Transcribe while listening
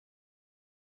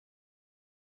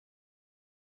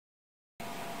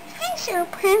Sir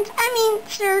Prince,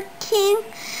 Sir King.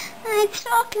 It's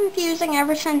so confusing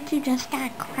ever since you just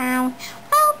got crowned.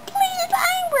 Well, please,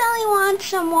 I really want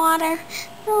some water.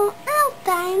 So I'll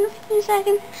die in a few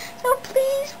seconds. So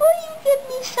please, will you give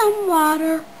me some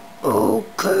water?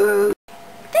 Okay.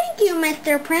 Thank you,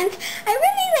 Mr. Prince. I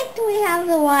really like the way how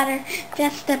the water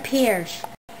just appears.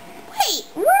 Wait,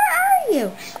 where are you?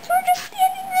 You were just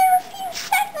standing there a few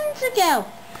seconds ago.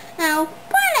 Oh,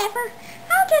 whatever.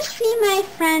 I'll just see my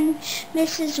friend,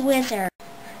 Mrs. Wizard.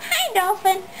 Hi,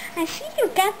 Dolphin. I see you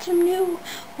got some new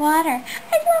water.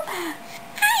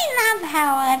 I love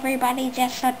how everybody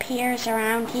just appears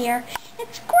around here.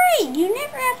 It's great. You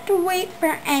never have to wait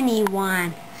for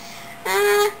anyone.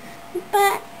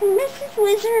 But Mrs.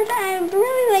 Wizard, I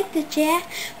really like to chat,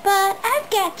 but I've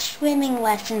got swimming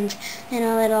lessons in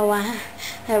a little while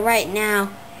right now.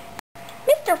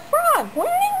 Mr. Frog, when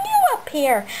did you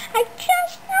appear? I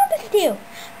just noticed you.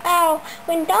 Oh,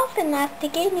 when Dolphin left, he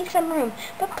gave me some room.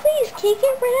 But please, can you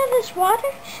get rid of this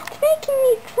water? It's making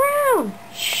me drown.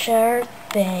 Sure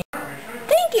thing.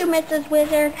 Thank you, Mrs.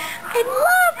 Wizard. I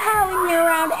love how when you're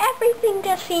around, everything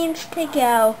just seems to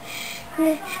go.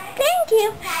 Thank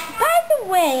you. By the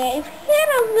way, I've had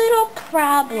a little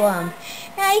problem.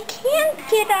 I can't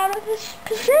get out of this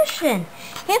position.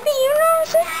 Haven't you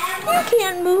noticed it? You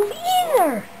can't move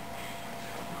either.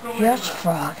 Yes,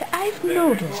 Frog, I've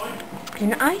noticed.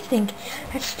 And I think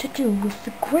it's to do with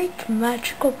the great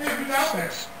magical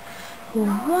princess who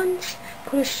once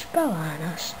put a spell on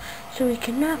us so we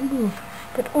cannot move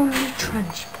but only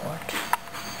transport.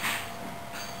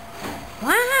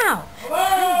 Wow!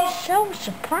 I'm so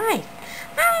surprised.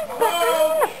 But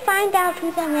I want to find out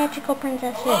who that magical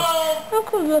princess is. I'll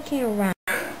go looking around.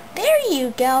 There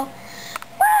you go.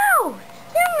 Wow!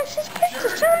 You're Mrs.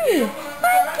 Princess, aren't you?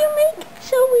 Why did you make it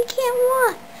so we can't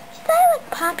walk? Is that like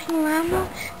popping around though?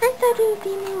 I thought it would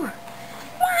be more.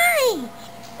 Why?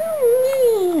 So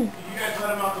mean.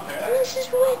 Mrs.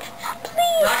 Witch,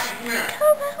 please,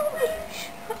 come help me.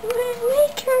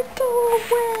 Make her go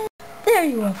away. There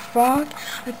you are, Frog.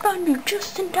 I found you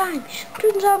just in time.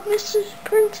 Turns out Mrs.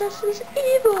 Princess is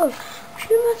evil.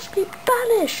 She must be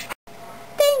banished.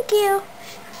 Thank you.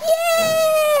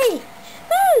 Yay!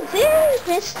 Oh, there's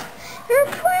Mr.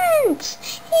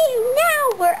 Prince.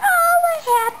 Now we're all a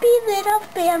happy little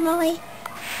family.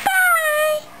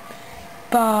 Bye.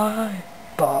 Bye.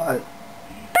 Bye.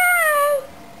 Bye.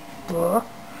 Bye.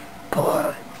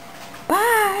 Bye.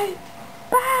 Bye.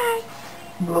 Bye.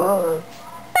 Bye. Bye.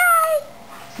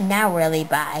 Now really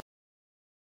bye.